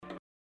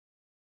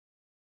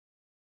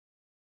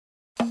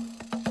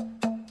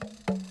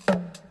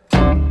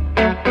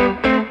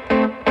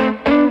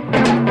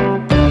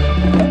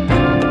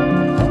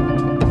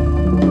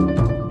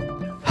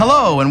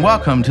and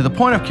welcome to the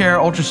Point of Care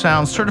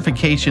Ultrasound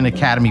Certification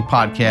Academy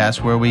podcast,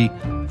 where we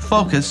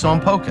focus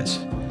on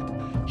POCUS.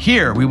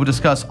 Here, we will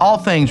discuss all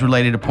things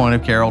related to point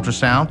of care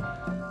ultrasound,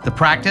 the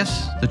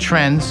practice, the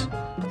trends,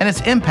 and its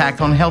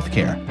impact on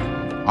healthcare.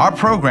 Our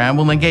program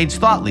will engage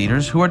thought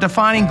leaders who are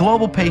defining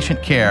global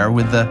patient care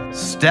with the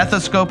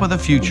stethoscope of the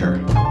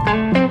future.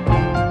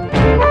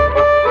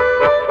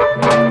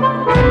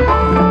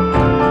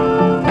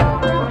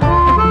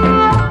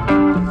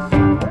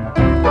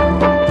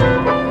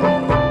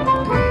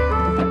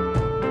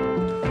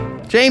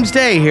 James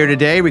Day here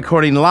today,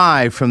 recording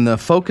live from the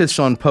Focus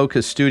on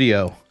POCUS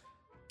studio.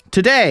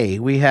 Today,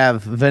 we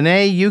have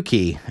Vinay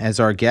Yuki as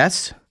our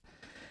guest.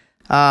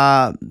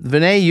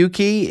 Vinay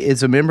Yuki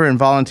is a member and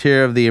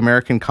volunteer of the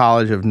American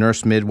College of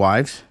Nurse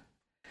Midwives.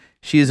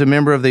 She is a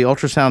member of the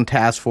Ultrasound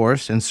Task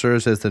Force and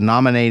serves as the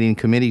nominating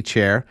committee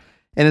chair,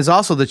 and is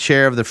also the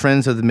chair of the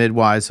Friends of the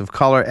Midwives of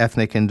Color,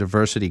 Ethnic, and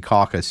Diversity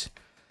Caucus.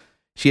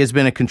 She has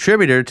been a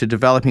contributor to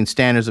developing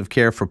standards of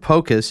care for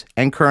POCUS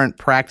and current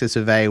practice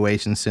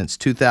evaluation since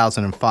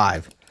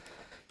 2005.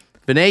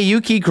 Vinay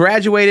Yuki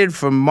graduated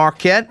from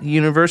Marquette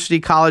University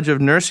College of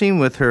Nursing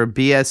with her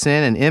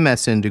BSN and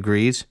MSN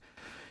degrees.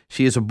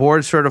 She is a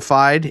board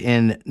certified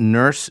in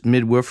nurse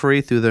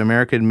midwifery through the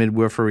American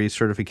Midwifery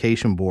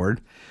Certification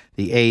Board,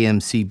 the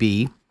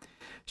AMCB.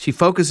 She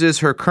focuses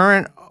her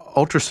current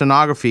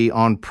ultrasonography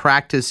on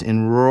practice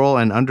in rural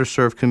and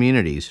underserved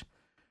communities.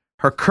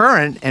 Her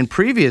current and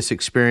previous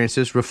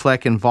experiences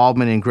reflect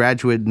involvement in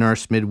graduate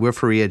nurse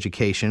midwifery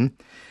education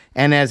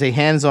and as a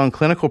hands-on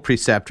clinical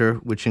preceptor,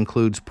 which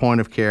includes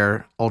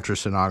point-of-care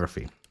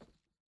ultrasonography.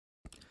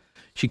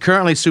 She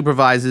currently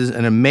supervises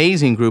an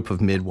amazing group of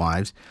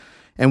midwives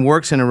and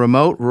works in a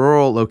remote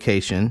rural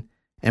location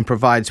and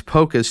provides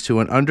POCUS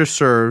to an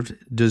underserved,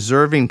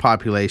 deserving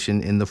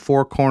population in the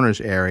Four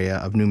Corners area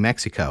of New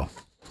Mexico.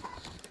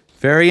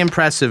 Very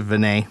impressive,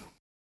 Vinay.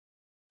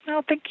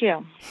 Oh, thank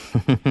you.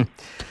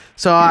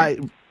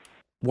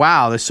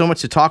 Wow, there's so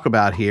much to talk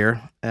about here,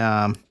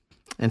 and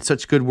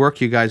such good work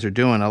you guys are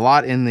doing. A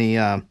lot in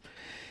the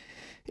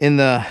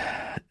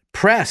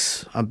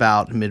press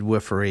about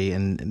midwifery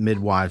and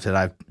midwives that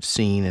I've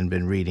seen and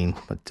been reading.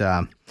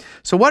 But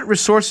so, what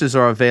resources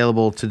are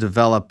available to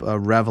develop a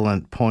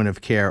relevant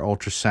point-of-care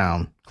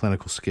ultrasound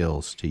clinical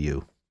skills to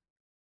you?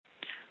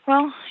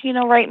 Well,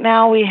 right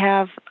now we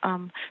have,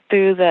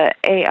 through the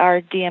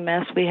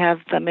ARDMS, we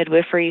have the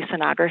Midwifery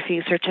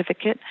Sonography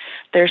Certificate.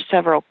 There's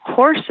several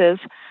courses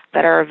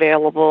that are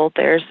available.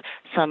 There's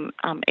some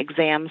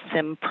exam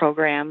sim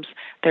programs.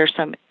 There's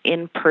some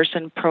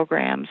in-person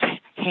programs,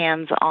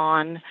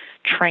 hands-on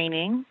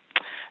training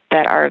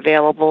that are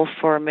available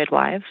for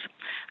midwives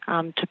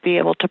to be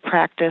able to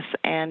practice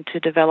and to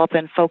develop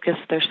and focus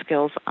their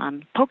skills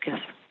on POCUS.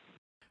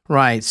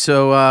 Right.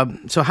 So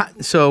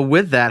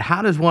with that,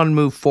 how does one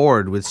move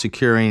forward with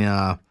securing,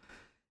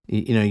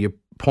 your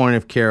point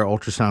of care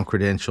ultrasound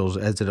credentials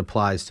as it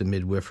applies to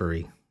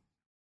midwifery?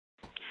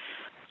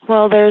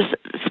 Well, there's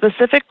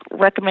specific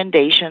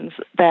recommendations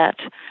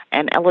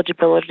and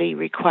eligibility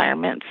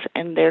requirements,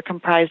 and they're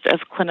comprised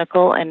of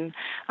clinical and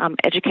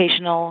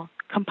educational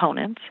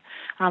components.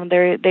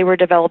 They were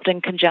developed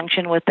in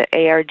conjunction with the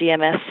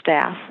ARDMS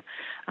staff,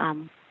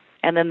 and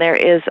then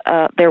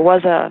there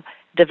was a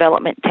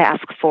development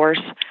task force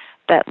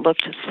that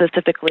looked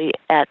specifically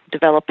at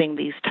developing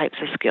these types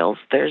of skills.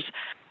 There's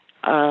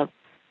a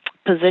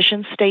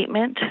position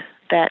statement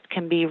that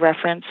can be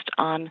referenced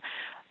on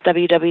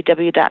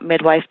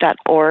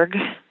www.midwife.org,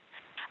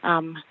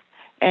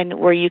 and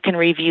where you can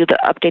review the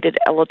updated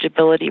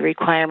eligibility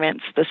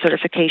requirements, the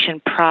certification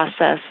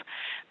process.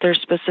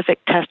 There's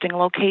specific testing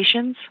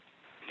locations.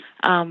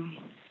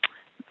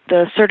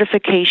 The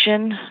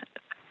certification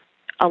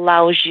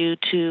allows you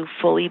to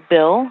fully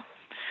bill.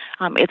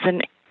 It's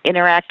an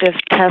interactive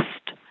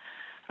test.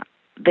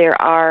 There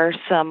are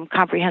some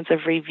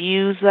comprehensive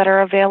reviews that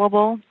are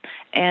available,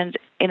 and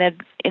in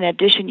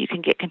addition, you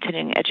can get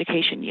continuing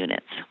education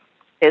units.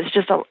 It's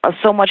just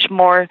so much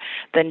more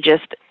than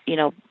just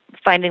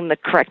finding the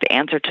correct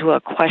answer to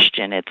a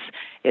question. It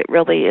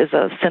really is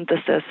a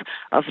synthesis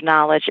of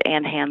knowledge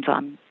and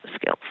hands-on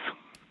skills.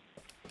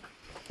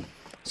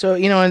 So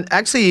and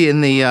actually in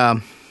the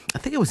I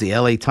think it was the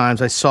LA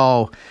Times, I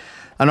saw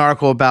an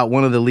article about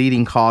one of the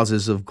leading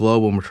causes of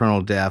global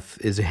maternal death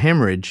is a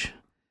hemorrhage,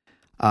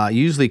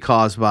 usually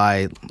caused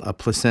by a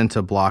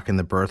placenta block in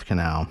the birth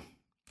canal.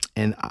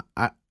 And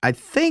I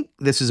think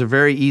this is a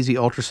very easy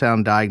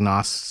ultrasound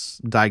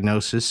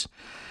diagnosis,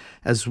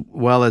 as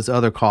well as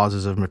other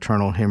causes of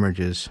maternal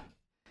hemorrhages.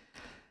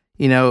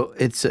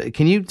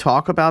 Can you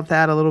talk about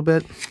that a little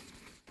bit?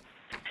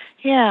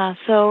 Yeah,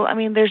 so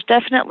there's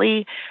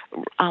definitely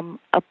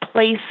a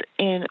place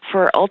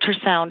for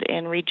ultrasound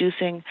in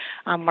reducing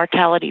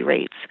mortality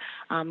rates.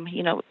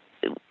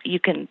 You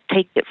can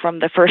take it from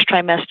the first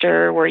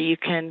trimester, where you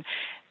can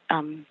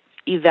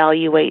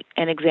evaluate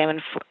and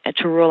examine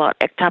to rule out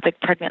ectopic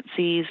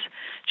pregnancies,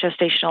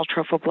 gestational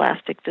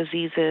trophoblastic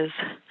diseases,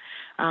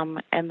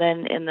 and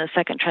then in the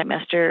second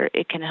trimester,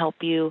 it can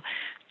help you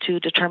to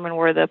determine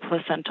where the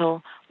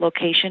placental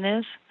location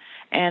is.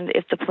 And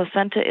if the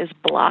placenta is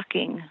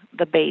blocking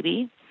the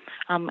baby,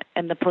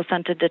 and the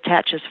placenta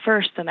detaches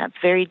first, then that's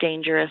very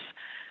dangerous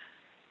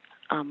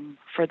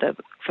for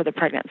the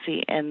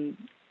pregnancy. And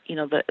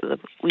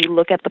we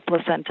look at the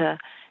placenta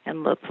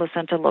and the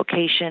placenta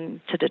location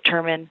to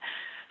determine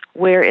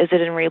where is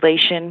it in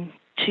relation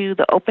to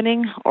the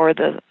opening or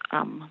the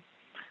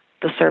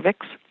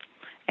cervix.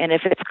 And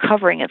if it's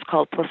covering, it's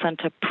called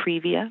placenta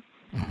previa.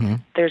 Mm-hmm.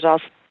 There's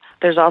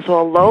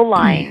also a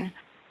low-lying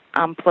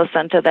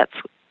placenta that's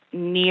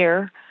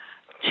near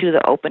to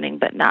the opening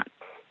but not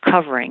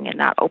covering and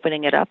not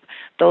opening it up.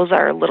 Those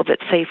are a little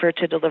bit safer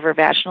to deliver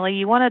vaginally.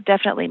 You want to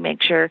definitely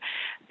make sure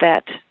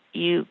that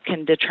you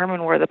can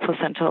determine where the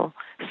placental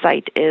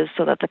site is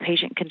so that the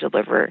patient can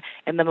deliver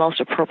in the most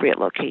appropriate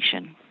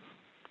location.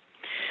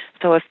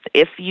 So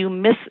if you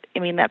miss,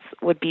 that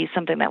would be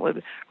something that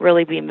would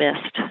really be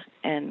missed,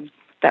 and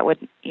that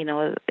would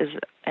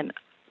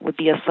would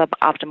be a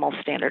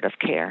suboptimal standard of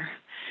care.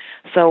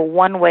 So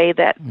one way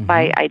that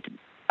by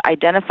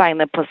identifying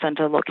the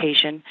placenta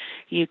location,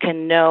 you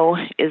can know,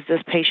 is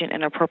this patient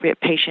an appropriate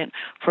patient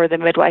for the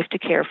midwife to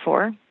care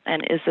for,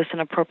 and is this an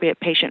appropriate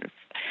patient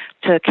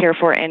to care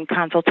for in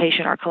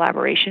consultation or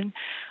collaboration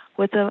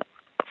with a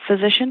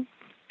physician?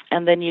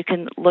 And then you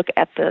can look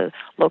at the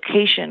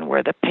location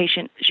where the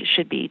patient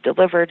should be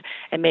delivered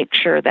and make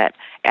sure that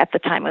at the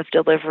time of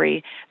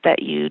delivery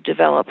that you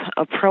develop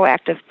a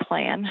proactive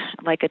plan,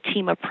 like a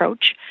team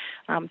approach,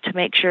 to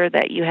make sure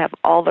that you have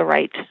all the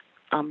right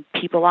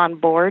people on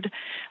board,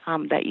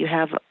 that you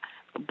have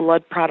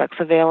blood products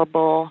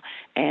available,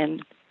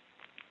 and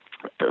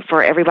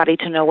for everybody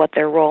to know what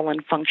their role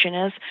and function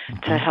is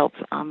to help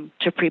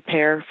to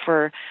prepare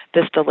for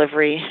this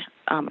delivery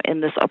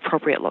in this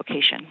appropriate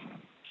location.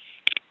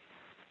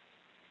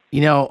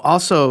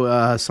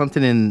 Also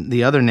something in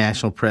the other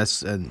national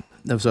press,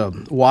 there was a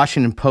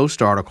Washington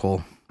Post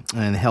article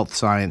in the health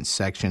science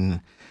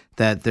section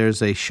that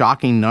there's a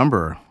shocking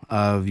number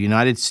of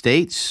United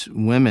States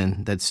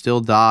women that still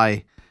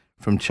die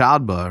from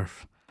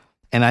childbirth.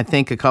 And I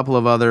think a couple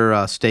of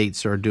other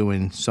states are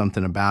doing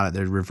something about it.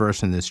 They're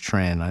reversing this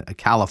trend.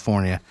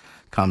 California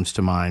comes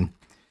to mind.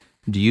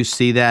 Do you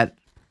see that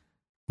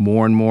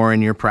more and more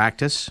in your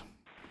practice?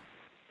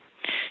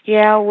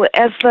 Yeah,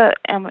 as the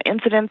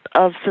incidence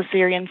of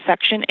cesarean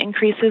section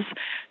increases,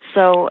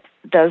 so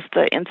does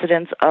the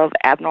incidence of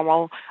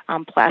abnormal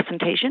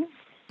placentation.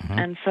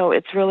 And so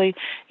it's really,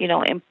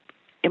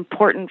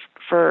 important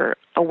for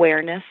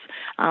awareness,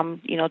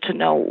 to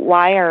know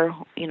why are,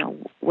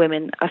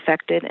 women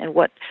affected and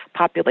what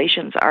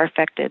populations are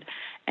affected.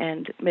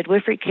 And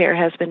midwifery care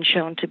has been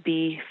shown to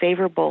be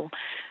favorable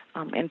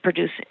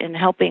in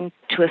helping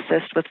to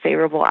assist with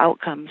favorable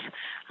outcomes.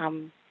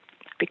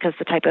 Because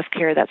the type of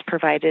care that's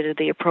provided,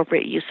 the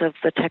appropriate use of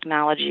the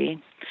technology,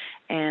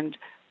 and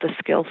the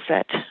skill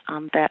set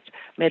that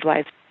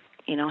midwives,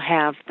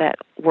 have that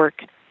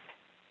work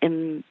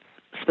in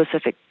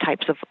specific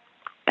types of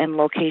and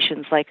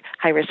locations like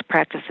high-risk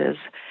practices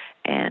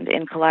and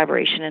in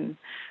collaboration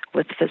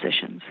with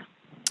physicians.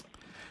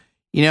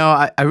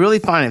 I really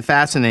find it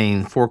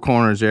fascinating, Four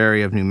Corners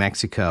area of New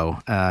Mexico.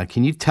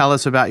 Can you tell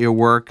us about your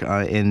work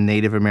in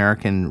Native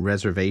American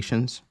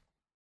reservations?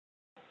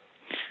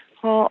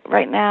 Well,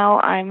 right now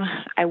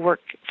I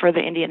work for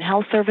the Indian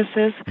Health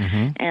Services,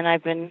 and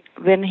I've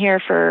been here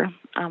for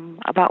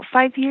about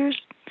 5 years,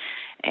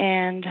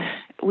 and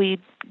we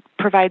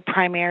provide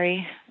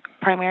primary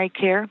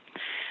care.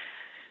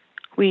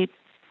 We,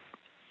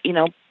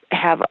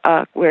 have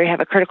a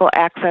critical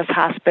access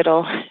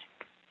hospital.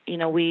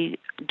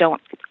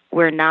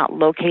 We're not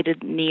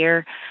located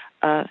near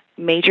a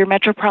major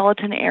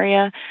metropolitan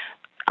area.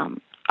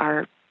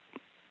 Our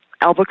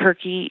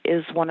Albuquerque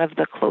is one of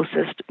the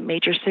closest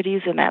major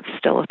cities, and that's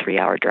still a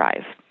 3-hour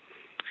drive.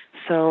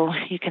 So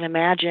you can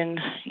imagine,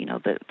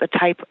 the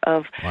type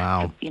of,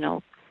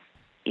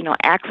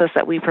 access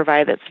that we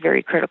provide that's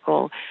very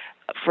critical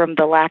from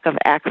the lack of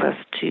access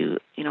to,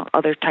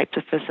 other types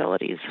of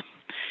facilities.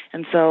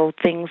 And so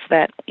things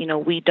that,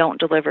 we don't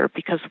deliver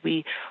because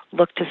we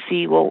look to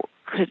see,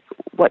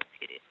 what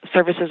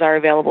services are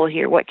available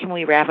here? What can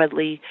we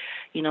rapidly,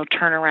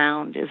 turn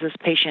around? Is this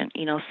patient,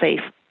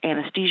 safe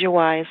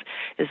anesthesia-wise?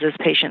 Is this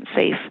patient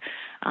safe,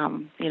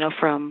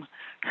 from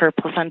her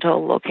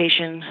placental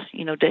location?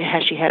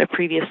 Has she had a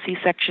previous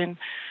C-section?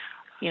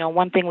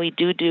 One thing we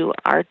do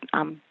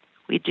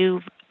we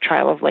do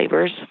trial of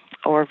labors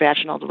or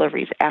vaginal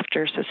deliveries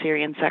after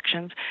cesarean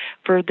sections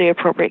for the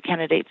appropriate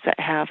candidates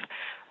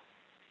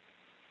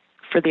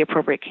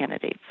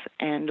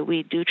and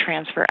we do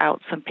transfer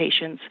out some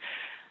patients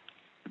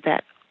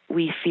that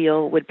we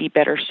feel would be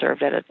better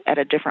served at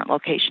a different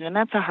location. And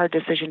that's a hard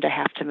decision to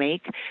have to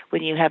make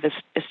when you have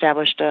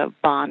established a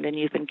bond and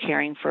you've been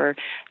caring for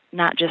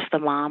not just the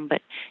mom,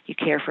 but you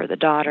care for the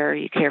daughter,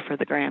 you care for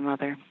the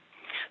grandmother.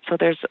 So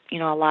there's, a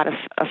lot of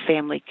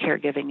family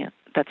caregiving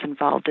that's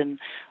involved in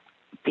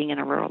being in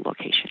a rural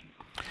location.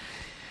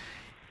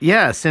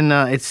 Yes, and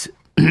it's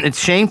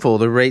shameful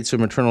the rates of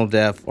maternal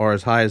death are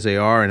as high as they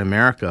are in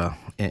America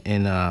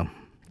in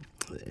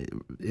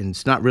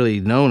it's not really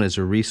known as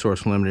a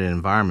resource-limited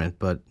environment,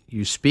 but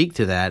you speak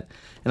to that.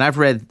 And I've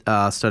read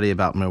a study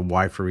about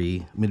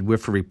midwifery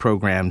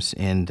programs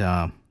in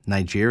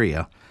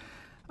Nigeria.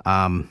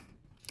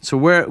 So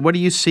what do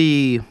you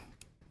see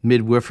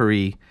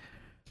midwifery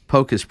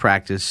POCUS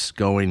practice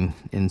going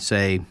in,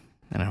 say,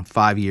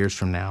 5 years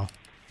from now?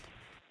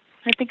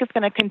 I think it's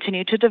going to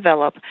continue to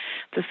develop.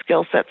 The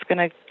skill set's going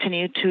to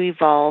continue to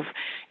evolve.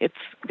 It's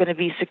going to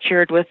be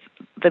secured with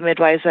the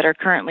midwives that are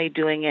currently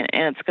doing it,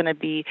 and it's going to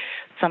be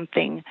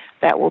something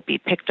that will be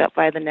picked up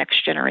by the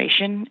next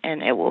generation,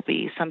 and it will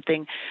be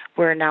something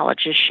where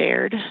knowledge is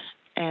shared,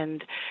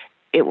 and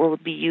it will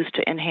be used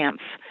to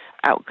enhance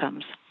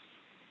outcomes.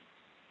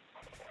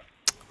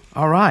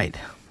 All right.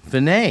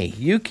 Vinay,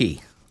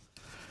 Yuki,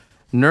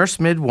 nurse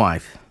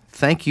midwife,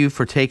 thank you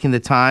for taking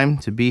the time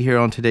to be here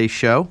on today's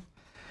show.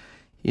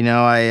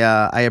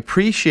 I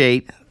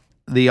appreciate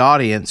the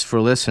audience for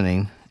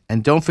listening.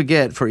 And don't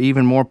forget, for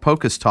even more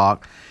POCUS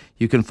talk,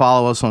 you can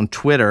follow us on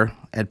Twitter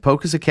at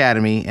POCUS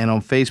Academy and on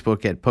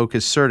Facebook at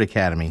POCUS Cert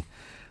Academy.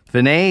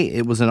 Vinay,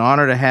 it was an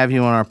honor to have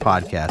you on our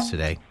podcast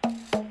today.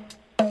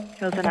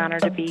 It was an honor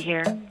to be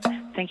here.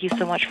 Thank you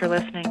so much for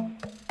listening.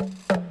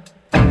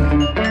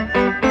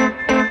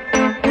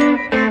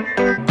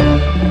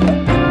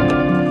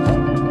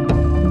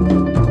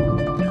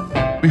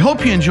 We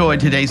hope you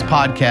enjoyed today's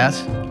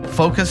podcast,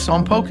 Focus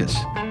on POCUS.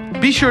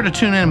 Be sure to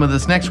tune in with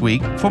us next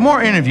week for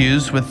more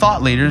interviews with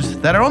thought leaders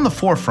that are on the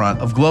forefront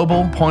of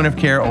global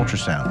point-of-care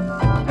ultrasound.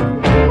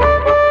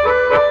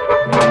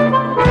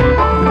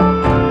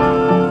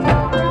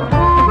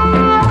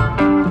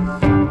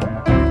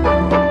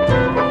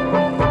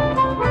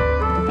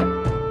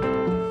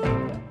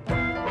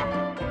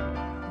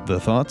 The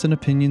thoughts and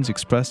opinions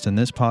expressed in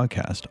this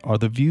podcast are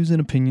the views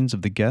and opinions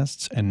of the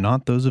guests and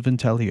not those of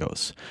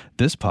Intellios.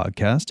 This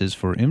podcast is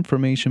for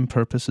information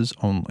purposes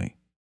only.